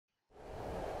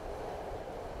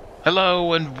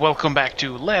Hello and welcome back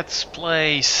to Let's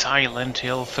Play Silent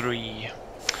Hill 3.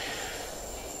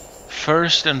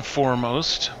 First and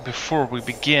foremost, before we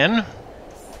begin...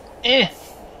 There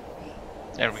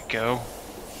we go.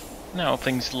 Now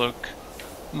things look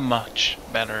much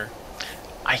better.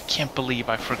 I can't believe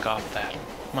I forgot that.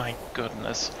 My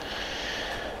goodness.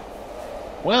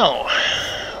 Well,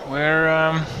 we're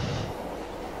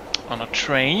on a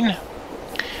train.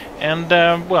 And,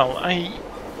 well, I'm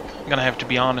gonna have to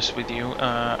be honest with you.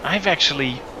 I've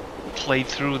actually played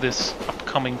through this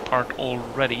upcoming part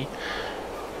already.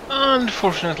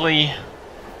 Unfortunately,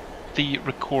 the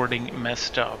recording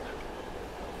messed up.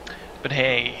 But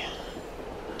hey,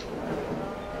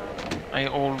 I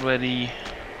already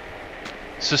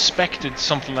suspected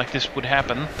something like this would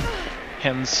happen.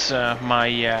 Hence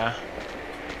my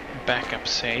backup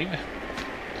save.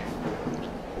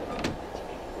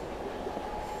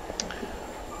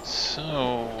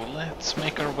 So, let's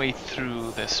make our way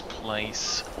through this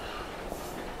place.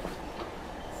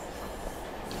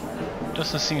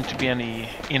 Doesn't seem to be any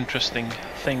interesting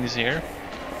things here.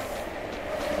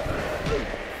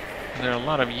 There are a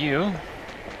lot of you.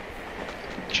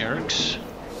 Jerks.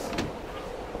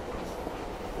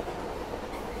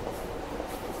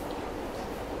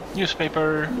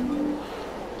 Newspaper.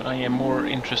 But I am more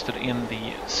interested in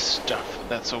the stuff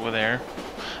that's over there.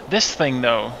 This thing,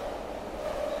 though.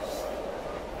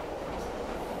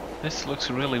 This looks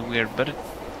really weird, but it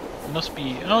must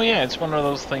be... Oh yeah, it's one of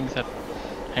those things that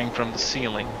hang from the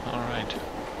ceiling. Alright.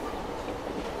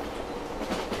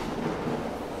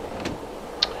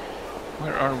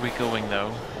 Where are we going,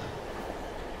 though?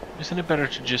 Isn't it better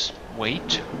to just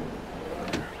wait?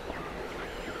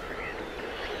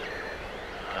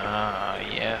 Ah,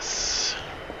 yes.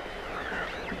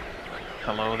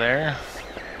 Hello there.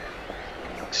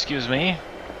 Excuse me.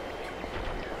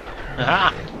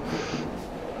 Aha!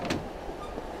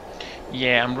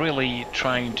 Yeah, I'm really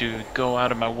trying to go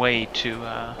out of my way to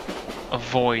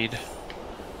avoid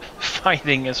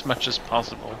fighting as much as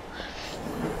possible.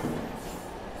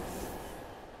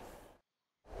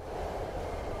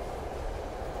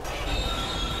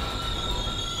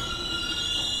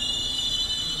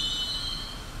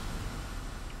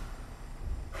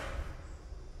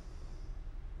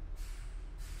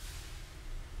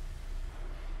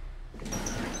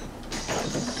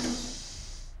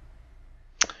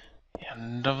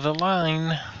 End of the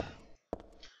line.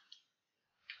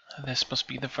 This must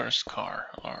be the first car.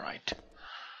 Alright.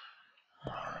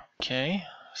 Okay.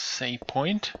 Save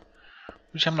point.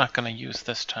 Which I'm not gonna use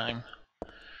this time.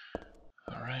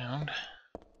 Around.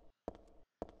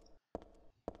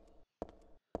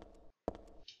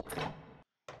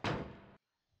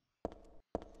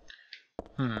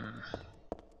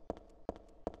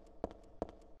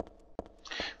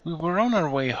 We were on our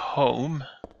way home,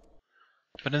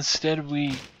 but instead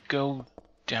we go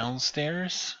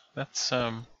downstairs. That's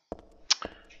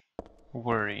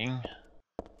worrying.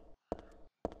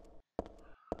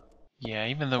 Yeah,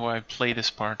 even though I play this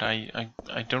part, I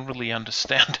don't really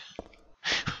understand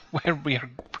where we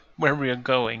are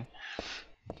going.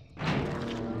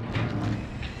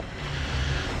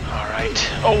 Alright.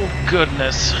 Oh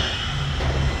goodness.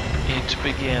 It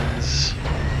begins.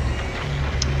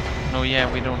 Oh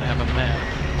yeah, we don't have a map.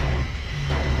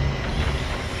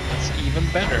 That's even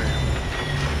better.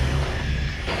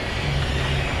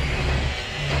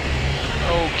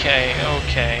 Okay,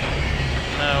 okay.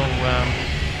 Now,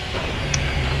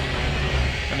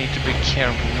 I need to be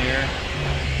careful here.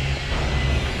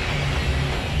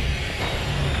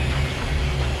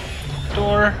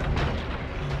 Door.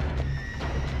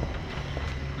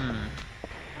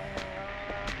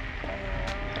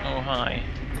 Oh, hi.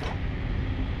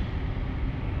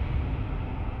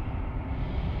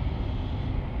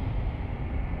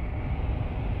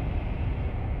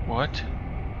 What?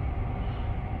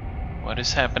 What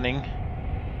is happening?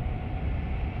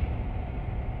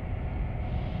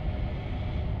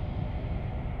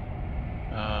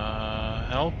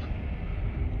 Help?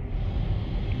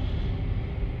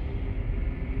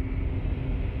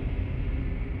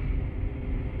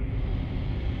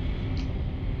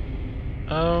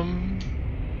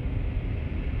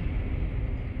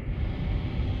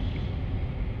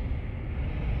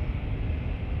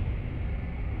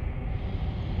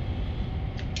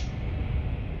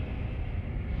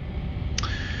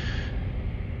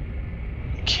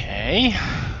 Okay.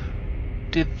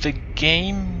 Did the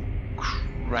game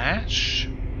crash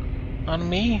on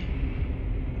me?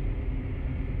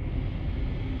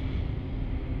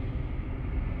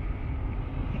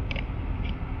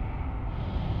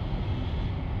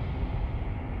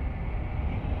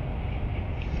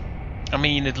 I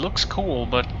mean, it looks cool,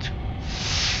 but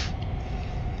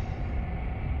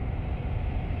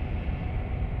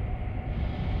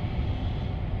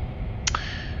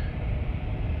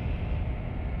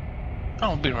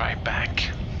I'll be right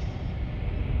back.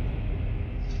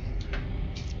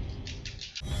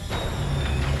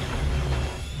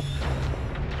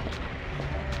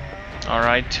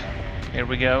 Alright, here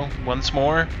we go, once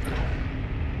more.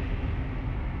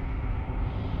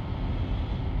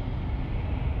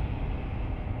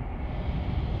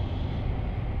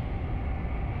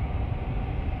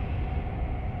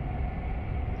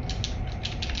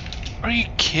 Are you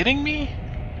kidding me?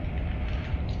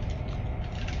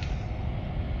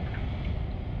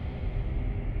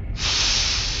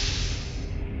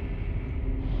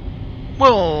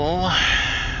 Well,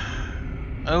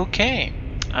 okay.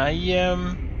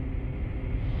 I'm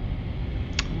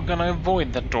gonna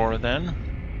avoid that door then,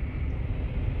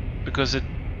 because it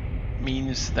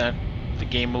means that the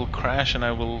game will crash and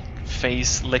I will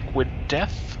face liquid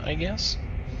death, I guess.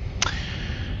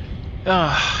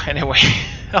 Anyway,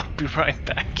 I'll be right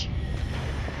back.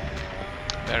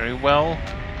 Very well.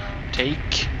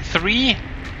 Take 3.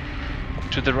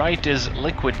 To the right is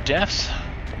liquid death.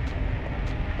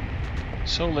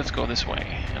 So let's go this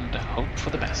way and hope for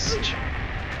the best.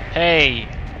 Hey!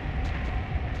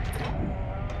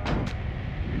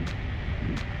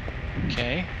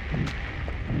 Okay.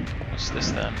 What's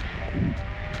this then?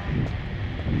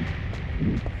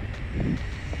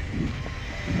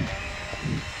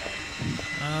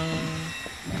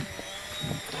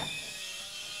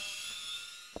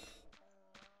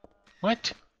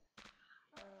 What?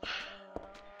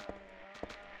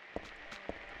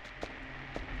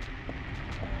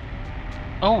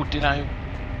 Oh, did I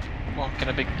walk in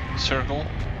a big circle?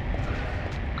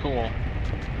 Cool.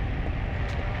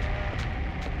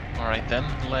 Alright then,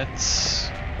 let's...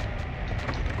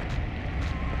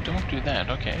 Don't do that,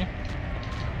 okay.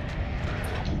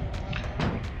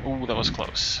 Ooh, that was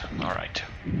close. Alright.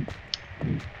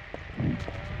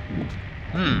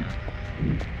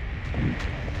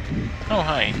 Oh,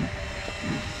 hi.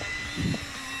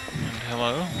 And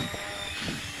hello.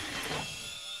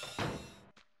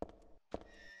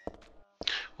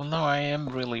 Well, now I am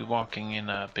really walking in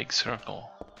a big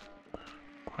circle.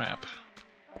 Crap.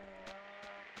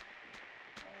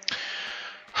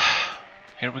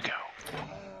 Here we go.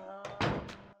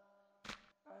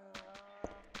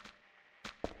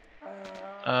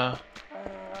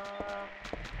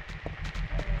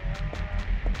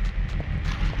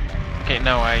 Okay,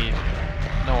 now I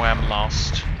know I'm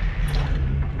lost.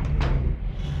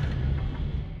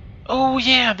 Oh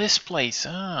yeah, this place.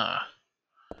 Ah.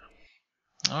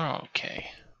 Oh,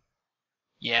 okay.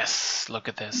 Yes, look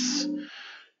at this.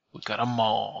 We got a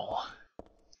mall.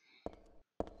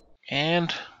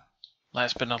 And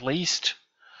last but not least,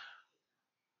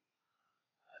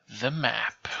 the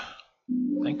map.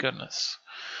 Thank goodness.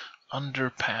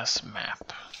 Underpass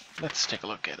map. Let's take a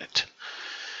look at it.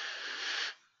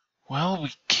 Well,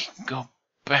 we can go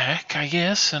back, I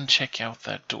guess, and check out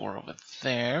that door over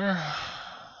there.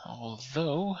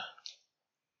 Although,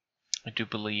 I do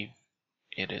believe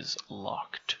it is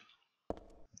locked.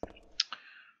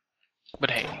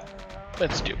 But hey,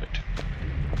 let's do it.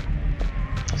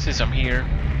 Since I'm here,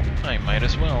 I might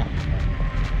as well.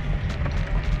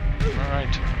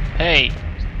 Alright. Hey!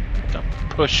 Don't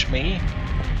push me,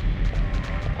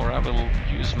 or I will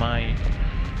use my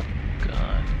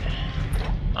gun.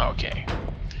 Okay.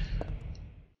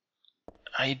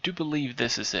 I do believe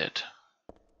this is it.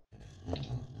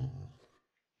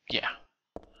 Yeah.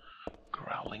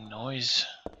 Growling noise.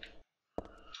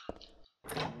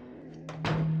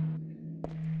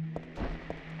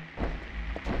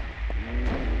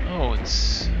 Oh,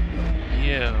 it's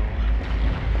you.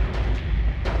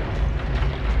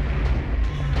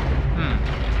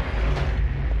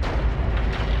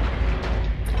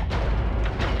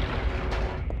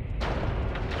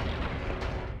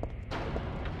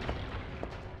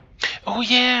 Oh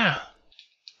yeah!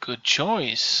 Good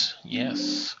choice,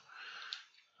 yes.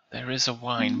 There is a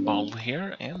wine bottle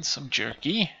here and some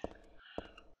jerky.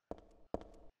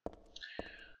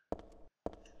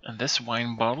 And this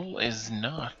wine bottle is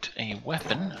not a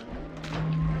weapon.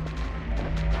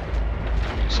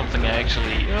 Something I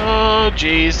actually... Oh,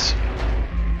 jeez!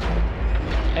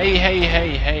 Hey, hey,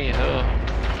 hey, hey! Oh,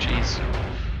 jeez.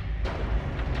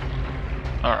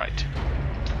 Alright.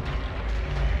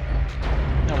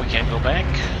 Now we can go back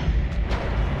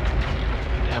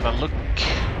and have a look.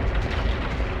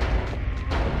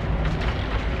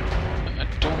 I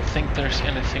don't think there's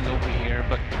anything over here,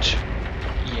 but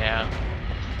yeah.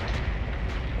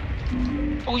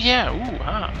 Oh yeah, ooh,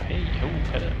 ah, hey, oh,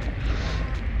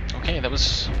 Okay, that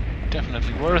was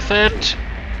definitely worth it.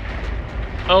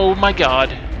 Oh my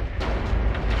god.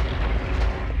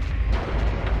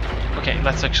 Okay,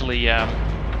 let's actually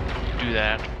do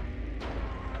that.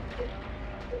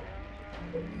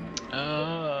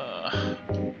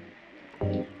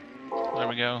 There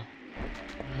we go.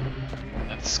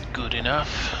 That's good enough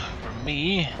for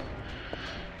me.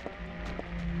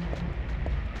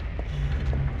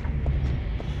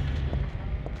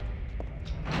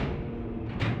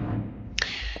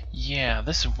 Yeah,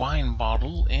 this wine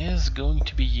bottle is going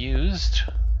to be used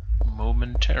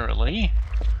momentarily.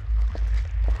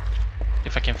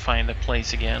 If I can find the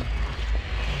place again.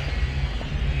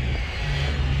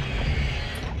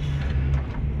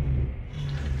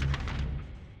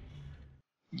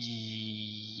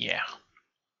 Yeah.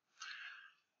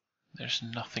 There's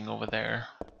nothing over there,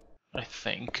 I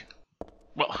think.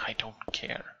 Well, I don't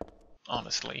care,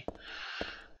 honestly.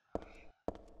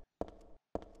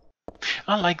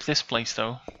 I like this place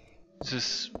though. This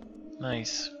is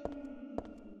nice.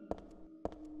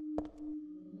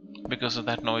 Because of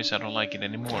that noise, I don't like it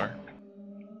anymore.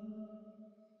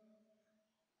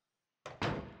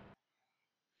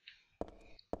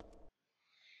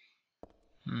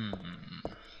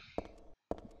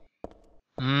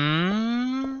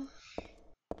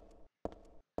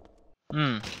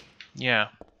 Yeah.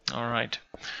 Alright.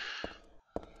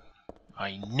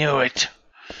 I knew it!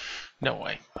 No,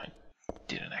 I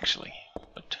didn't actually.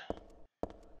 But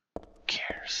who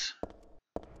cares?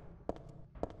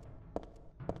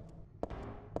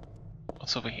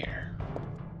 What's over here?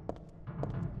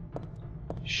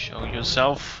 Show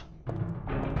yourself.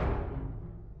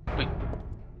 Wait.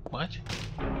 What?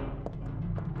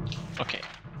 Okay.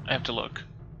 I have to look.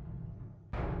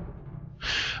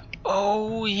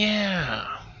 Oh,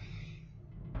 yeah!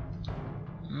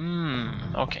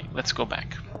 Okay, let's go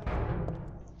back.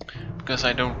 Because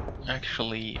I don't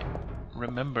actually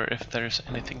remember if there's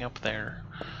anything up there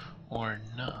or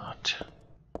not.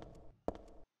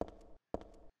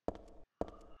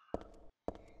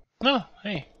 No,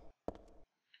 hey.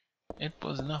 It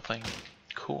was nothing.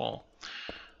 Cool.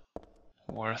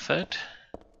 Worth it?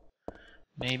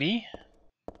 Maybe?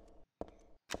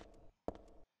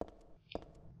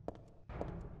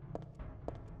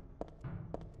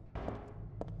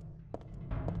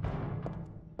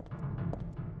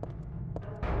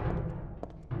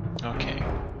 Okay.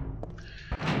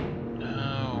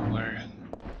 Oh, we're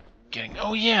getting...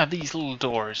 Oh yeah, these little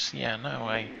doors. Yeah, now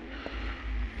I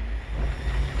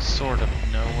sort of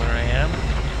know where I am.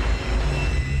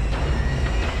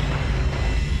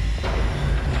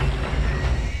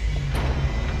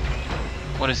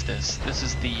 What is this? This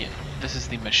is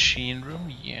the machine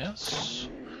room. Yes.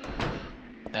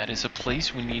 That is a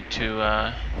place we need to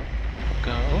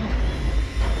go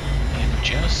in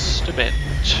just a bit.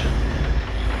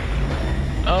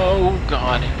 Oh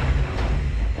god.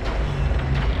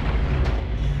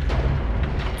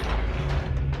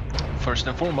 First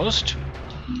and foremost,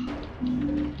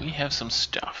 we have some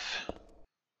stuff.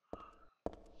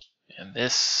 And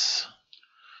this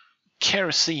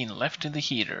kerosene left in the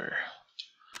heater.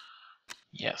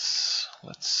 Yes,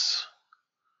 let's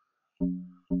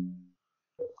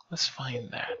find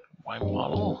that wine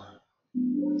bottle.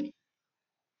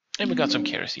 And we got some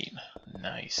kerosene.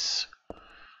 Nice.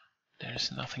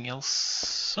 There's nothing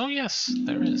else. Oh yes,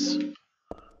 there is.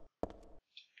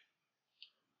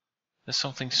 There's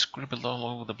something scribbled all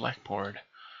over the blackboard,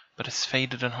 but it's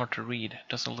faded and hard to read.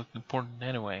 Doesn't look important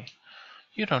anyway.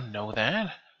 You don't know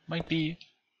that. Might be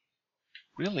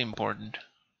really important.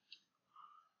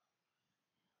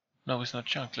 No, it's not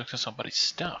junk. Looks like somebody's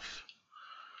stuff.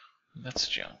 That's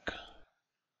junk.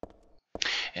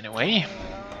 Anyway,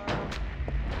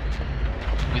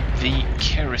 with the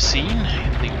kerosene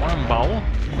in the wine bottle,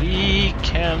 we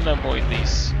can avoid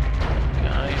these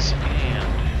guys and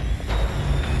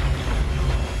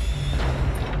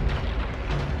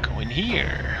go in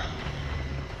here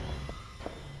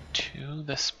to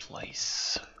this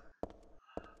place,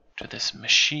 to this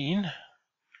machine,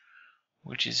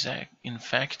 which is in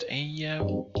fact a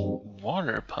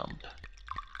water pump.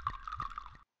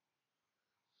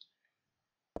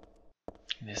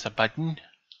 There's a button.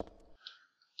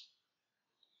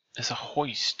 There's a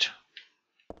hoist.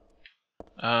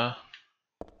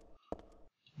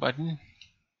 Button.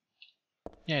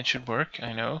 Yeah, it should work,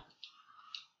 I know.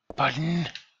 Button.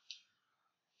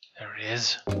 There it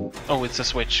is. Oh, it's a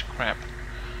switch. Crap.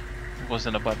 It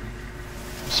wasn't a button.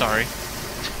 Sorry.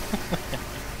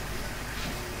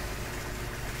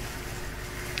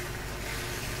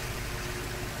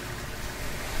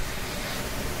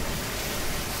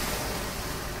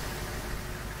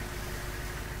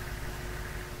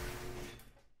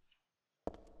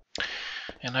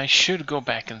 And I should go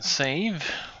back and save,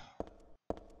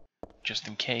 just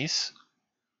in case.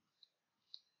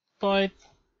 But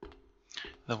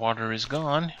the water is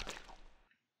gone,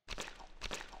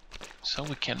 so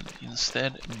we can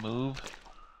instead move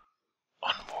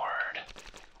onward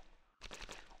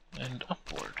and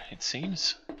upward, it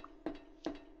seems.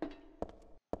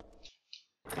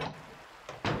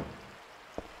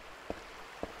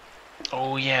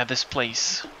 Oh yeah, this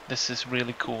place. This is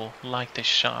really cool. Like this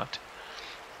shot.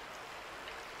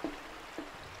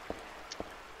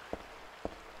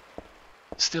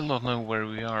 Still don't know where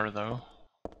we are though.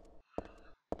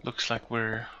 Looks like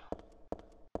we're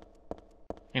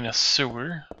in a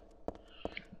sewer.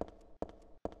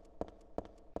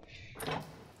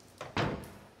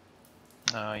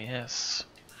 Ah yes,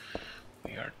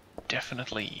 we are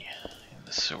definitely in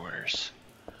the sewers.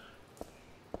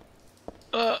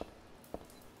 Let's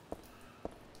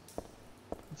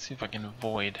see if I can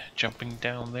avoid jumping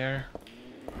down there.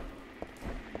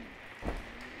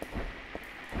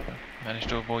 Managed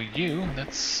to avoid you,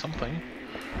 that's something.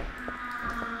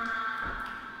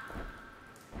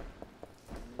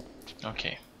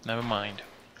 Okay, never mind.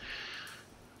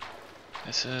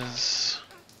 This is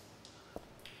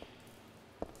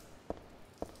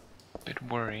a bit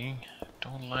worrying.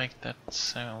 Don't like that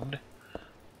sound.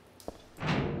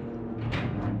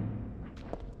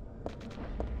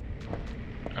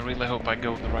 I really hope I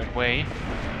go the right way.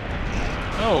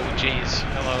 Oh, jeez.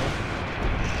 Hello.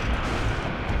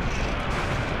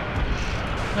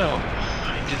 No,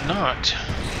 I did not.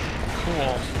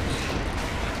 Cool.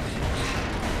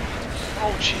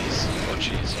 Oh, jeez. Oh,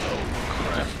 jeez. Oh,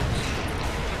 crap.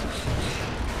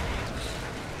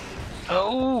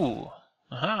 Oh!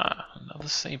 Aha! Another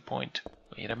save point.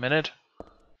 Wait a minute.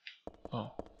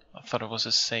 Oh, I thought it was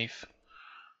a safe.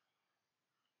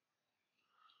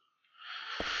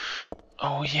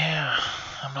 Oh yeah,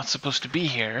 I'm not supposed to be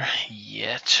here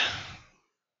yet.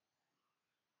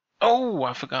 Oh,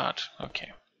 I forgot.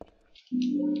 Okay.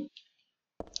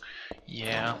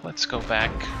 Yeah, let's go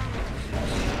back.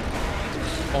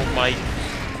 Oh my...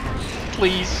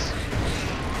 Please!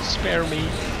 Spare me!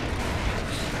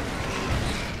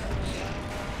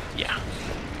 Yeah.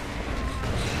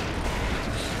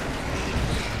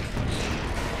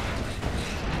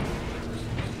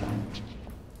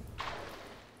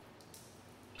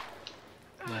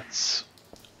 Let's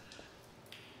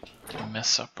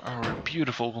mess up our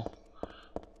beautiful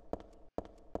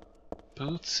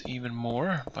boots even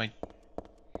more by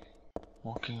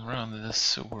walking around in this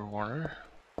sewer water.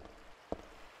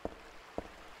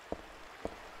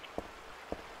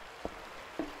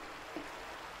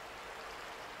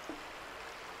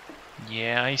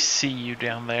 Yeah, I see you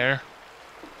down there.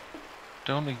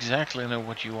 Don't exactly know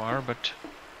what you are, but...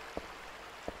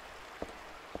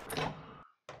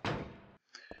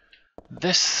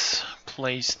 This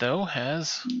place, though,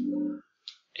 has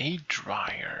a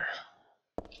dryer,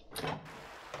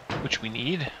 which we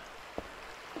need.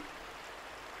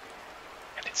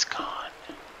 And it's gone.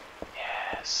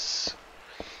 Yes.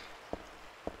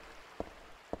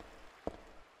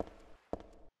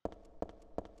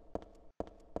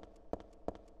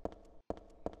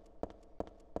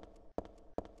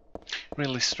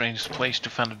 Really strange place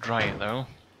to find a dryer, though.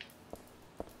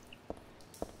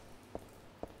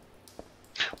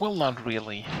 Well, not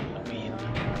really. I mean,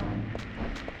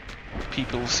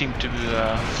 people seem to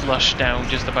flush down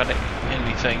just about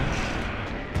anything.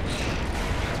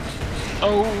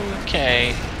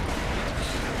 Okay.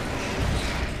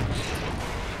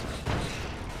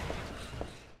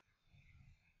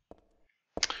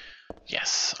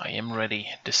 Yes, I am ready,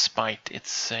 despite it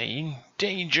saying,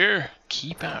 danger,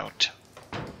 keep out.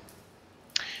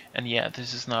 And yeah,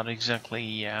 this is not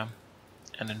exactly an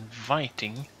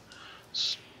inviting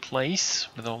place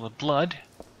with all the blood,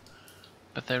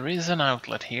 but there is an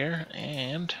outlet here,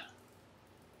 and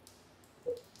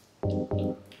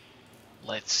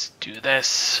let's do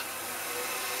this.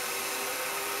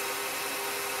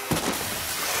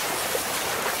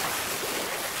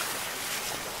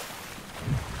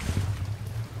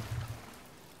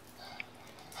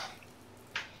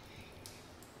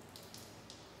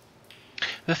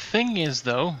 The thing is,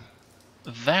 though,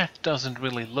 that doesn't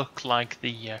really look like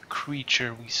the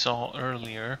creature we saw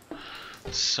earlier.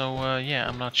 So, yeah,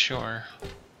 I'm not sure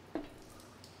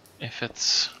if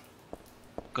it's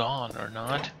gone or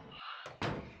not.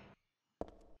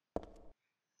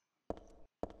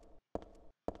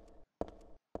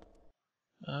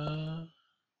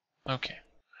 Okay.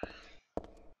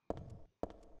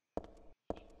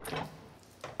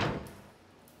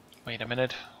 Wait a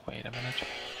minute. Wait a minute.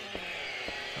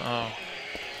 Oh,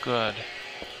 good.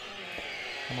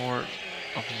 More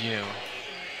of you.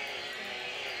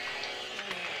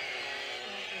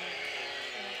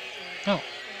 Oh,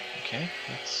 okay,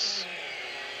 that's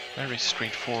very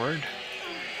straightforward.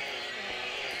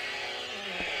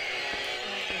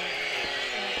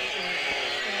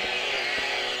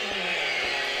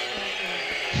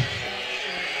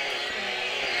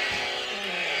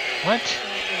 What?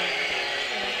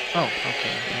 Oh,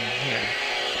 okay, in here.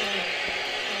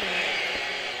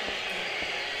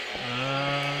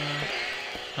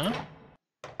 Huh?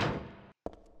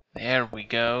 There we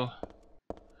go.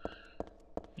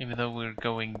 Even though we're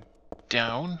going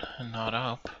down and not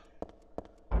up.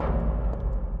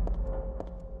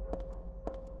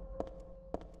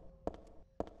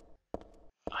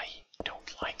 I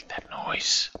don't like that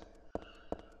noise.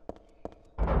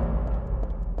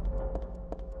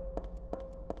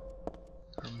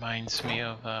 Reminds me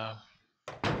of I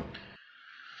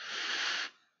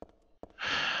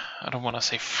don't want to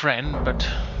say friend, but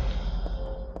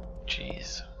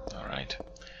jeez. Alright.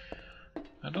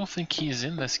 I don't think he's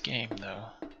in this game though.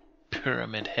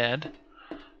 Pyramid Head.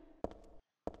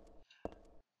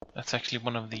 That's actually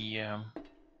one of the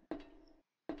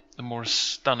more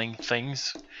stunning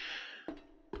things.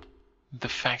 The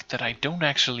fact that I don't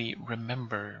actually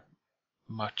remember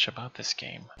much about this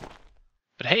game.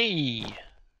 But hey!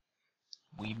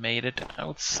 We made it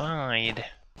outside.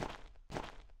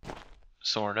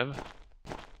 Sort of.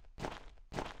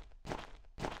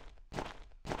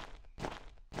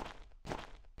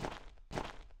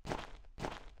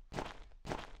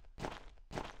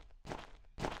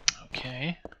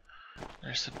 Okay.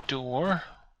 There's a door.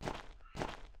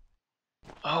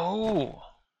 Oh!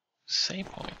 Save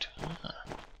point.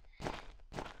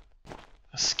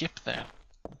 I skipped that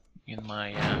in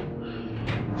my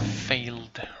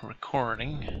failed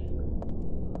recording.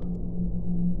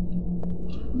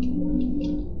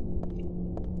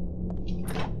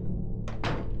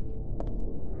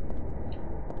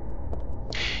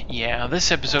 Yeah,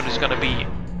 this episode is gonna be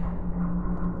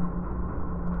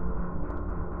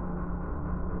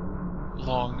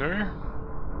longer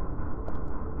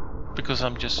because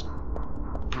I'm just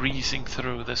breezing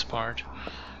through this part.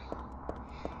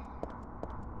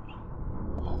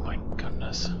 Oh my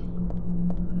goodness.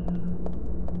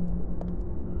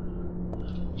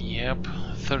 Yep,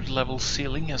 third level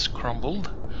ceiling has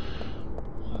crumbled.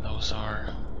 Those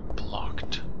are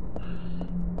blocked.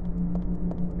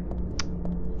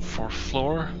 Fourth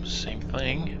floor, same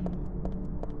thing.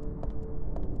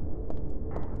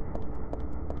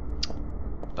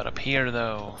 But up here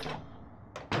though,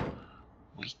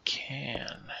 we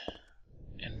can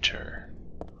enter.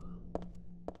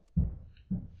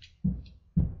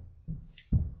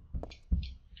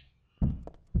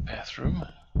 Bathroom.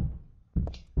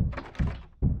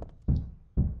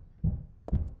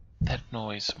 That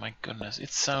noise, my goodness,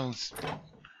 it sounds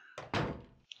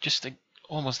just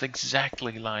almost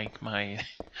exactly like my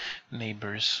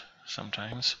neighbors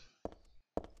sometimes.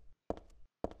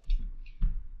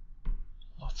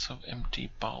 Lots of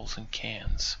empty bottles and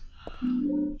cans.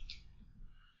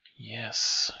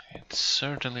 Yes, it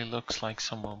certainly looks like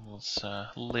someone was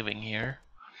living here.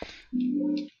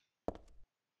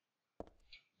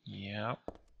 Yep.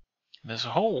 There's a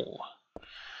hole.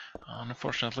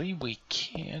 Unfortunately, we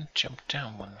can't jump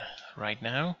down one right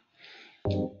now.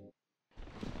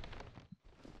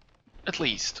 At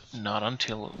least, not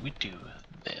until we do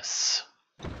this.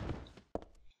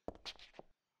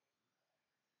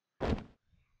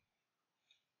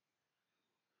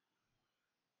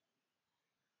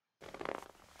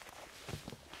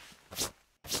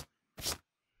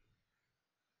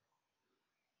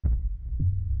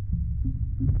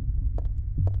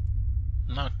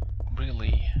 Not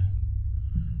really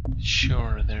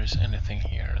sure there's anything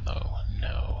here, though.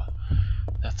 No.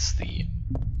 That's the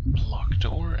block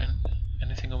door, and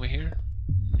anything over here?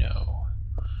 No.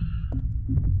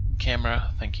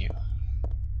 Camera, thank you.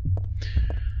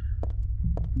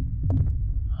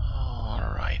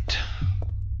 Alright.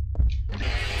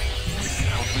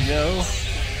 Out we go.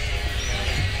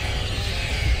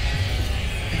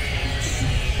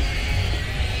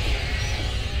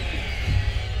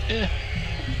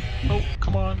 Oh,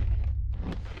 come on.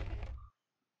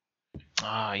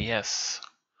 Ah, yes.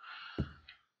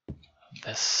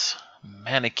 This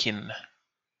mannequin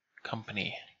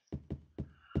company.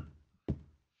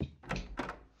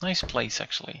 Nice place,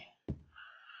 actually.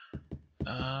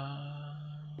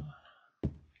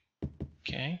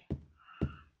 Okay.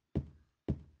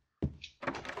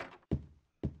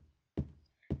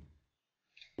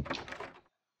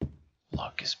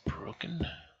 Lock is broken.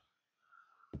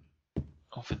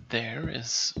 Over there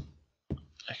is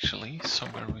actually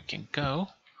somewhere we can go.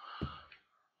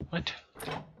 What?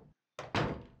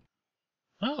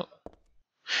 Oh.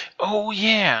 Oh,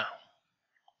 yeah!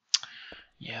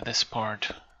 Yeah, this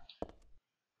part.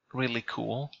 Really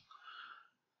cool.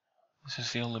 This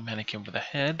is the only mannequin with a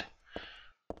head.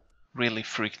 Really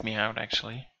freaked me out,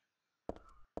 actually.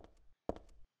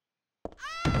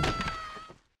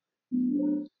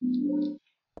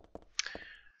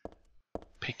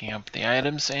 Picking up the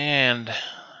items and...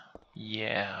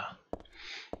 yeah.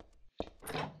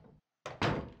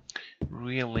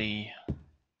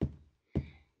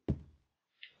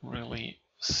 Really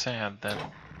sad that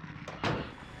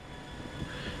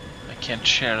I can't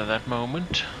share that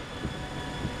moment.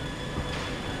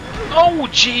 Oh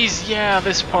jeez, yeah,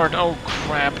 this part, oh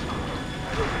crap.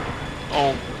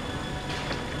 Oh.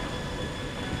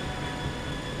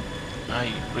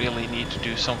 I really need to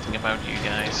do something about you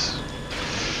guys.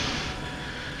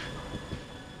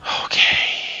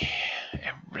 Okay,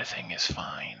 everything is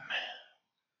fine.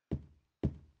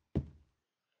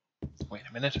 Wait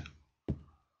a minute.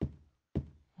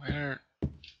 Where?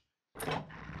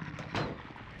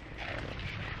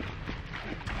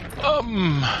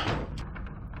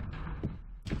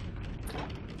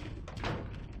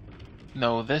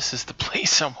 No, this is the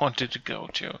place I wanted to go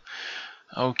to.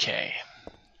 Okay.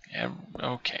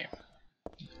 Okay.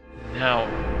 Now.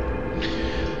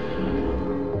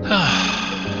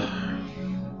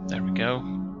 There we go.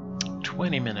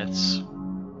 20 minutes.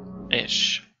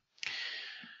 Ish.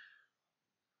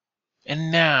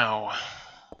 And now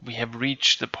we have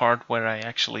reached the part where I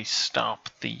actually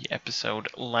stopped the episode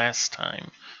last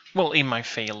time. Well, in my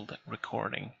failed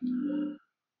recording.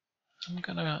 I'm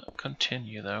gonna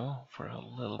continue though for a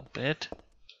little bit.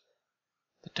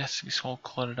 The desk is all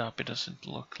cluttered up. It doesn't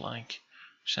look like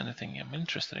there's anything I'm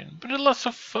interested in. But there are lots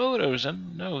of photos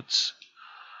and notes.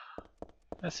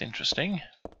 That's interesting.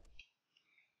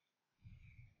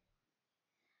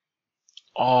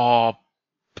 Oh,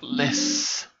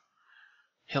 Bliss.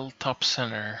 Hilltop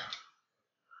Center.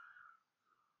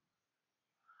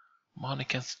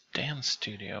 Monica's dance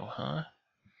studio, huh?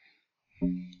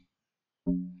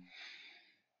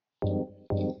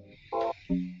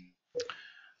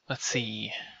 Let's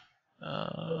see.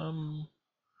 I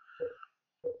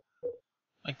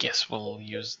guess we'll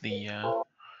use the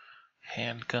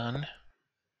handgun.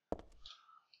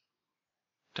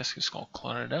 Desk is all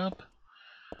cluttered up.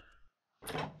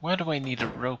 Why do I need a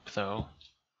rope though?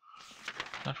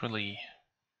 Not really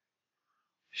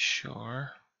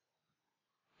sure.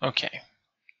 Okay.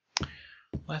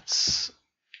 Let's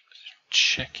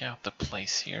check out the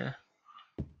place here.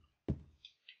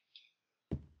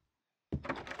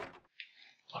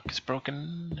 Lock is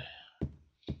broken.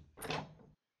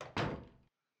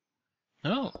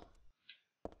 Oh.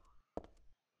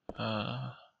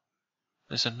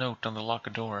 There's a note on the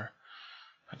locker door.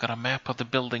 I got a map of the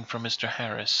building from Mr.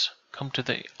 Harris. Come to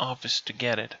the office to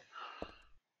get it.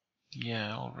 Yeah,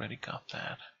 I already got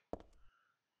that.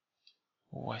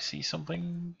 Oh, I see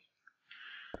something.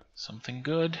 Something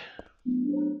good.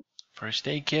 First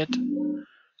aid kit.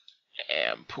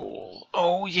 Ampoule.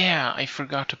 Oh yeah, I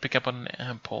forgot to pick up an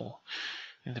ampoule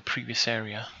in the previous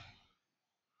area.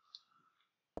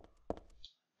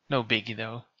 No biggie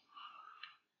though.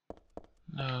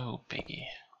 No biggie.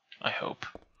 I hope.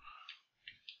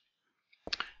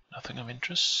 Nothing of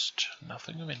interest.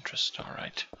 Nothing of interest.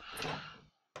 Alright.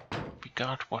 We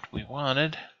got what we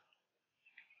wanted.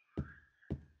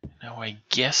 Now I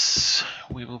guess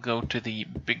we will go to the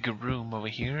bigger room over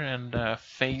here and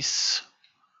face...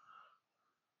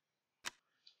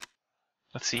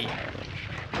 Let's see.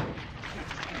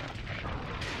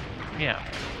 Yeah.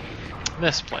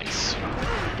 This place.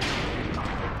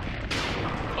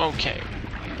 Okay.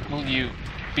 Will you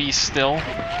be still?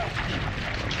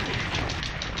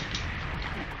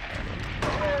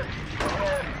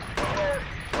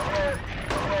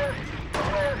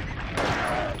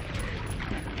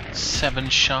 Seven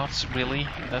shots, really?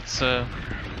 That's a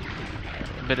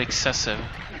bit excessive.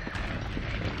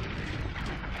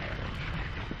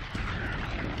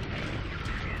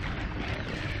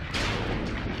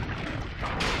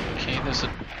 Okay, there's a...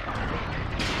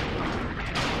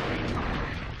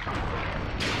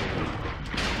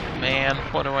 Man,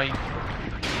 what do I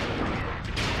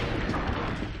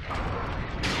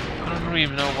don't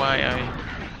even know why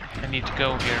I need to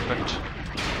go here, but...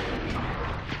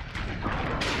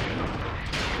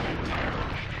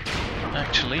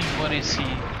 Actually, what is he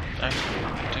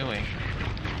actually doing?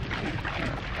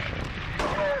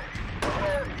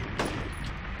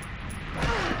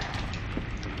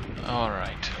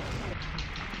 Alright.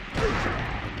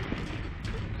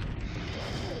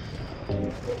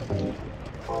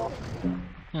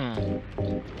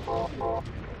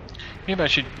 Maybe I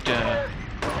should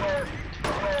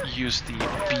use the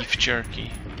beef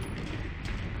jerky.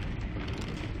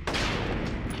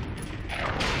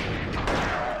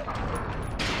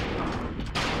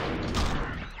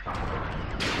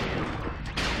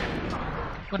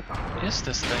 What is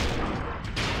this thing?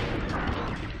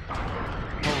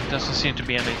 Well, it doesn't seem to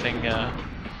be anything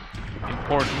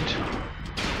important.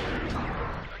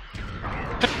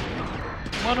 But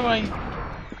what do I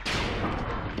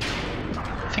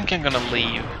think I'm gonna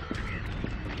leave?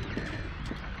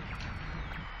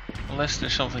 Unless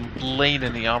there's something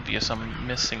blatantly obvious I'm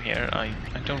missing here, I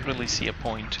don't really see a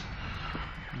point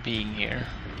being here.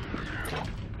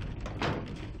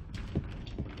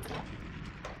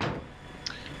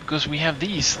 Because we have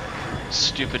these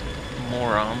stupid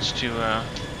morons to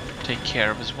take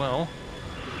care of as well.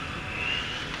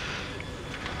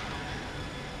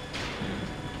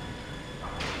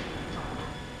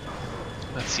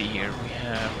 Let's see here, we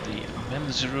have the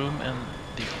men's room and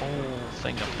the whole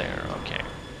thing up there, okay.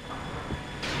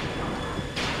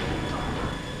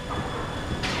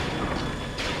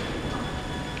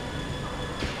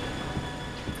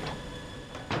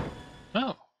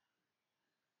 Oh.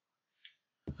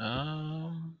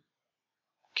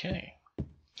 Okay.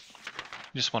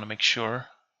 Just want to make sure.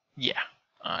 Yeah,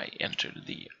 I entered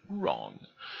the wrong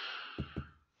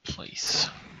place.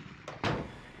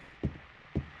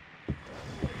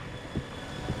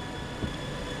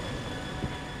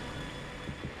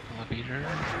 Elevator.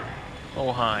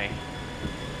 Oh, hi.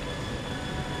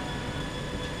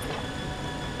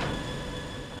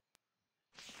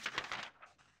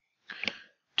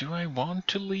 Do I want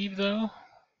to leave though?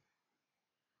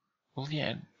 Well,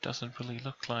 yeah, it doesn't really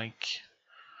look like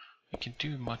I can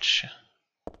do much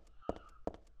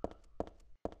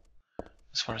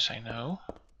as far as I know.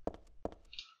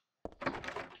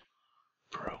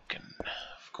 Broken,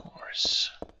 of course.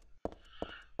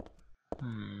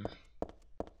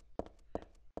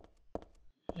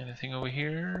 Anything over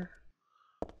here?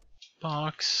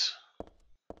 Box?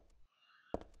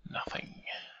 Nothing.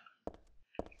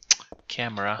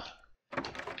 Camera.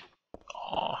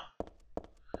 Aw.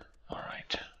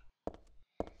 Alright.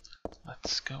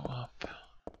 Let's go up.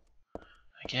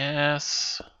 I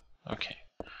guess. Okay.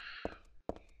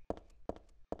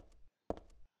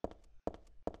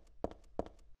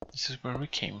 This is where we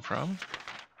came from.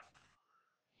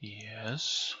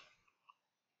 Yes.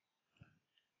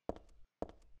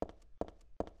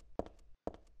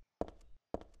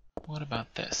 What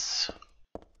about this?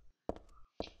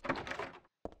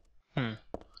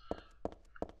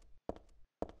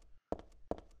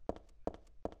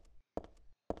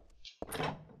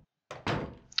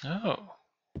 Oh.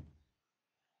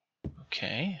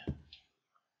 Okay.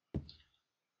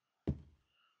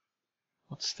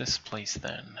 What's this place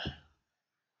then?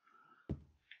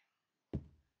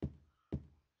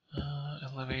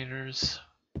 Elevators.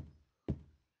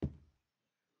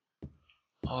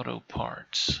 Auto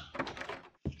parts.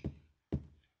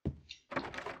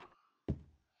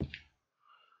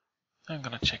 I'm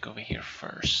gonna check over here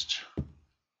first.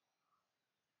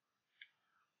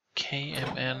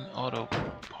 KMN Auto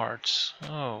Parts.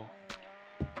 Oh.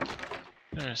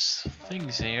 There's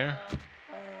things here.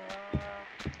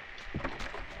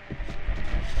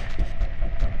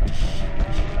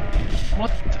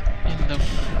 What in the...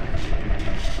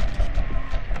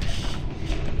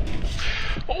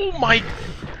 Oh my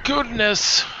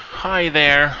goodness! Hi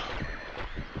there.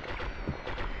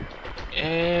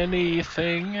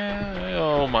 Anything?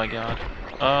 Oh my god.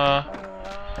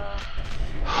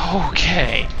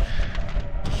 Okay.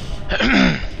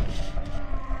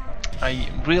 I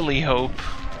really hope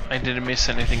I didn't miss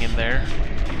anything in there.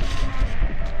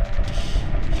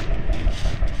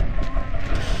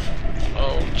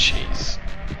 Oh jeez.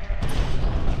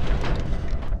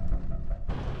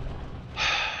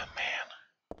 Man.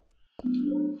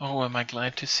 Oh, am I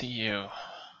glad to see you.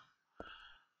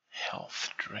 Health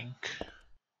drink.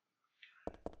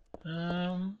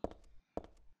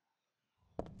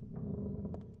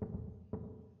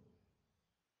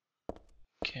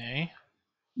 Okay.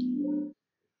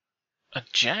 A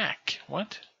jack?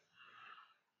 What?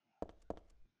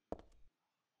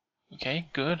 Okay,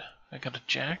 good. I got a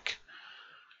jack.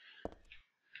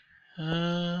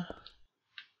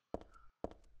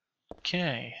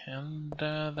 Okay, and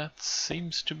that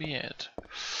seems to be it.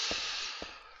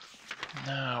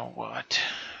 Now what?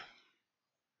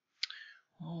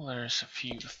 Well, there's a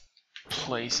few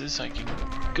places I can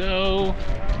go.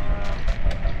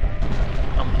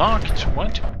 Unlocked?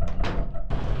 What?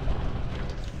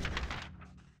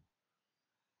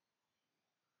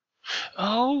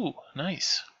 Oh,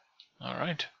 nice.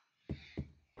 Alright.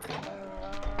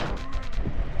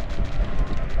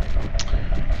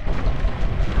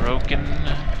 Broken.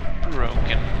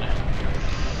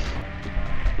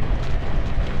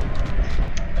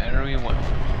 Very well.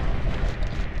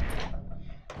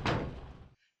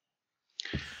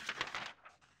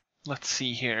 Let's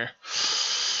see here.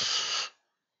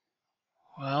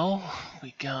 Well,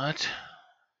 we got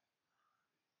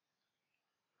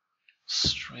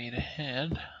straight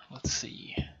ahead. Let's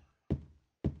see.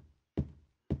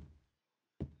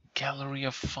 Gallery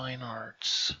of Fine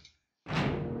Arts.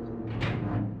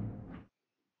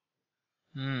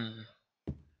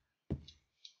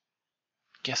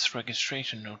 Guest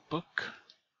registration notebook.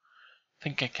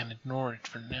 Think I can ignore it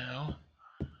for now.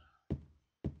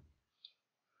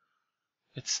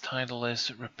 Its title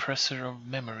is Repressor of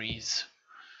Memories.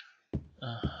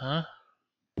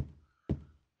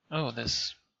 Oh,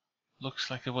 this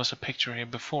looks like there was a picture here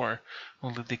before,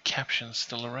 only the caption's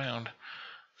still around.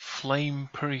 Flame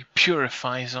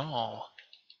purifies all.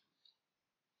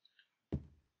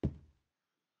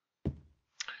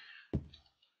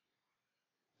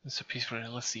 This is a piece for,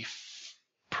 let's see,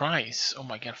 price. Oh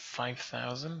my god,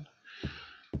 5,000?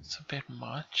 It's a bit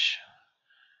much.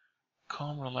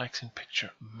 Calm, relaxing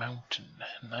picture. Mountain.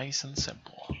 Nice and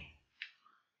simple.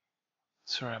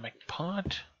 Ceramic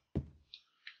pot.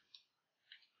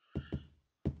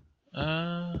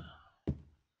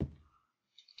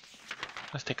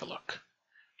 Let's take a look.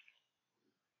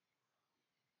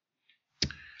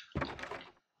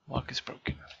 Lock is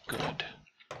broken. Good.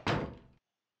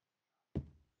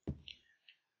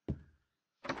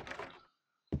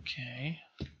 Okay.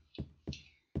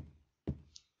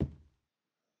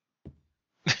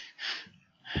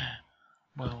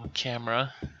 Well,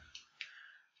 camera.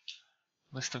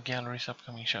 List of galleries,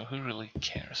 upcoming show. Who really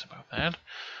cares about that?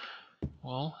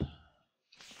 Well,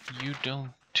 you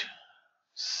don't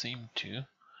seem to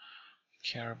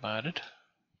care about it.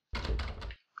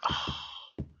 Oh.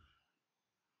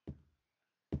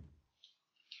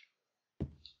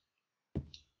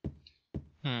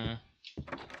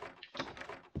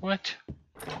 What?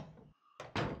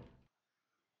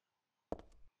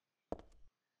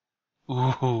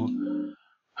 Ooh.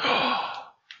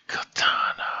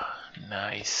 Katana.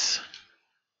 Nice.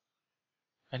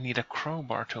 I need a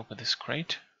crowbar to open this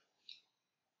crate.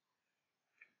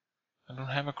 I don't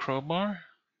have a crowbar?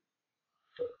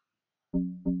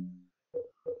 Well,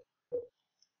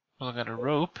 I got a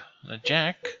rope and a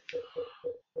jack.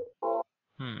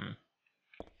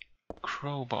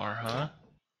 Crowbar, huh?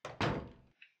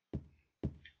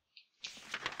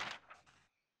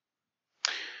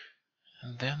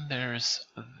 And then there's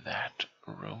that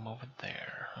room over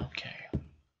there. Okay.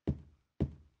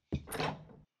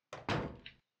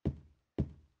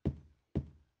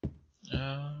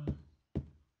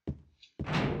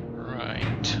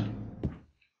 Right.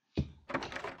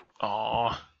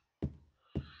 Aw.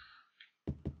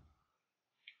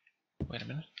 Wait a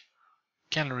minute.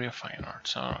 Gallery of Fine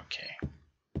Arts. Oh, okay.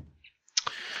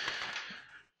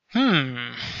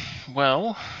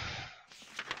 Well.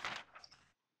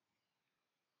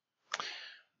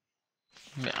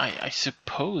 I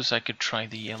suppose I could try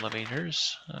the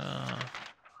elevators.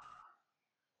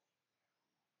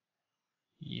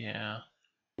 Yeah.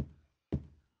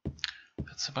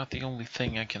 That's about the only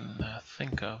thing I can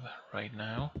think of right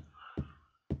now.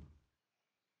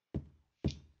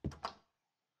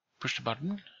 Push the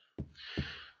button.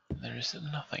 There is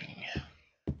nothing.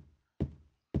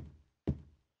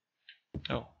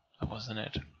 Oh, that wasn't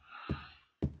it.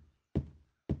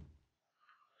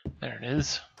 There it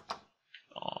is.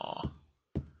 Aw.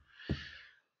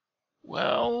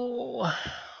 Well...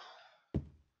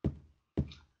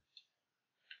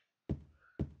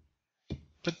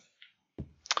 But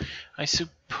I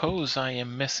suppose I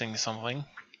am missing something.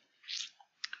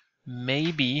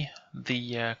 Maybe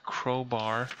the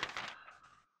crowbar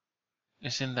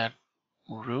is in that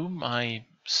room I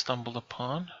stumbled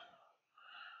upon.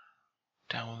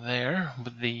 Down there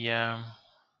with the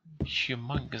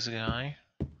humongous guy.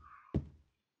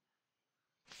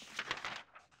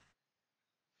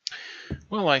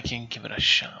 Well, I can give it a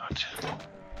shot.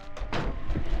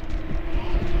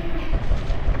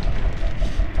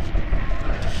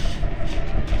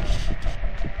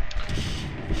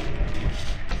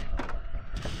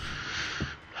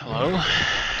 Hello?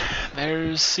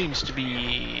 There seems to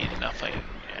be nothing.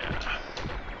 Yeah.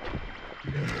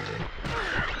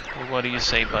 Well, what do you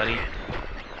say, buddy?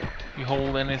 You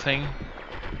hold anything?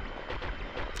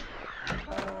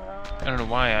 I don't know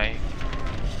why I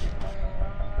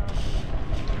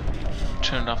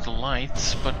turned off the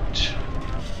lights, but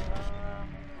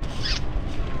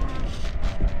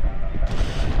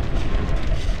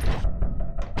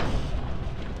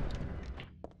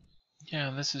yeah,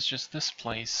 this is just this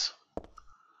place.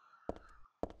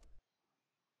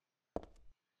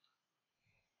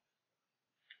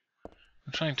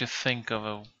 I'm trying to think of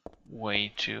a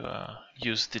way to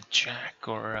use the jack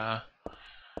or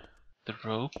the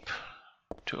rope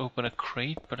to open a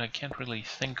crate, but I can't really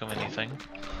think of anything.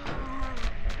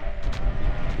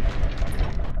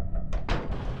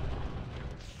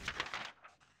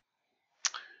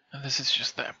 And this is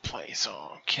just that place.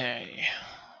 Okay.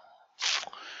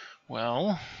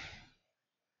 Well,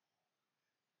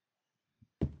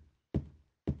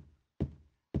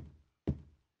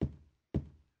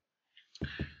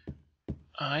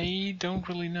 I don't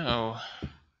really know.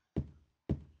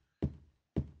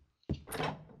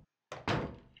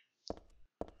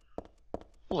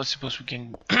 Well, I suppose we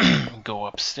can go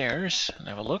upstairs and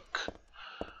have a look.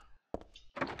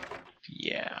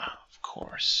 Yeah, of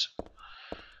course.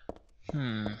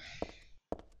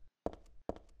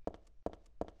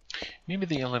 Maybe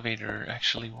the elevator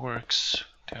actually works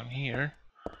down here,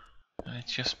 and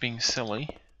it's just being silly.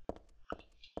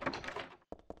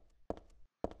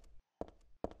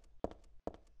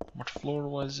 What floor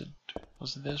was it?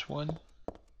 Was it this one?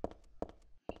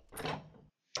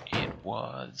 It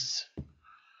was.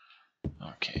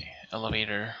 Okay,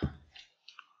 elevator.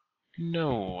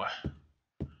 No.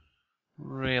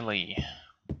 Really?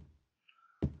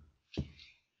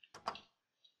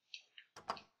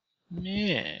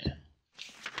 Yeah.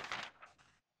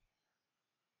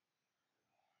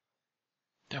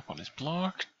 That one is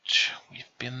blocked. We've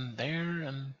been there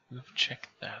and we've checked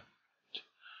that.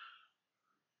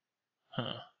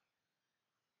 Huh.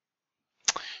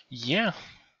 Yeah.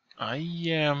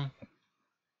 I'm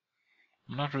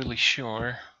not really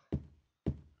sure.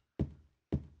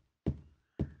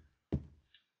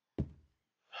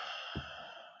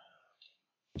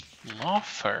 Law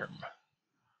firm.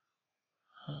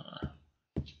 Huh.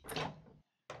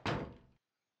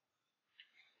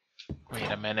 Wait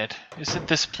a minute. Is it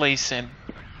this place and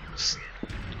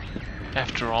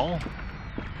after all?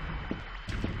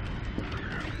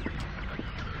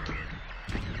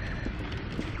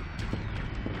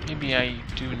 Maybe I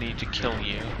do need to kill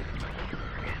you.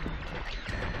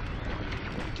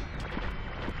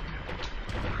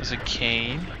 There's a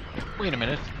cane. Wait a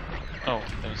minute. Oh,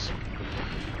 there's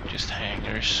just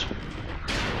hangers.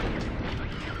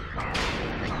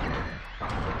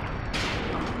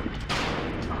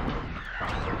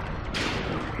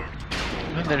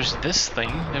 And then there's this thing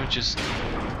that was just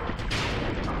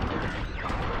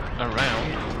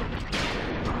around.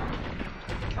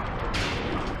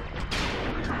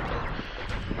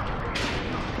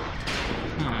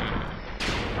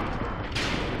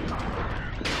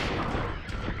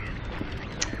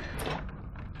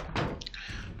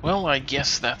 Well, I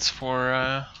guess that's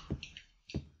for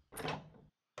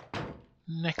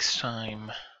next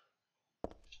time.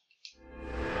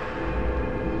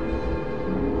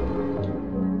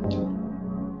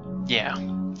 Yeah.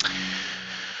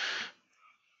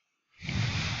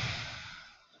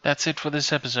 That's it for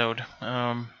this episode.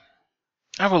 I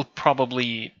will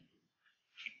probably,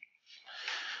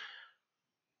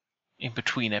 in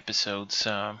between episodes,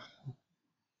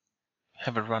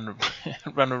 have a run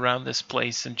around this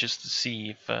place and just to see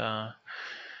if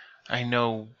I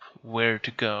know where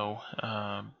to go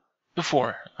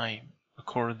before I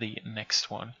record the next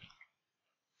one.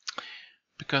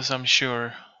 Because I'm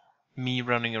sure me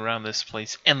running around this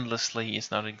place endlessly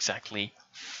is not exactly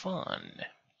fun.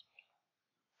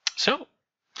 So,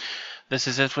 this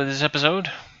is it for this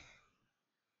episode.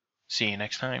 See you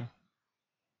next time.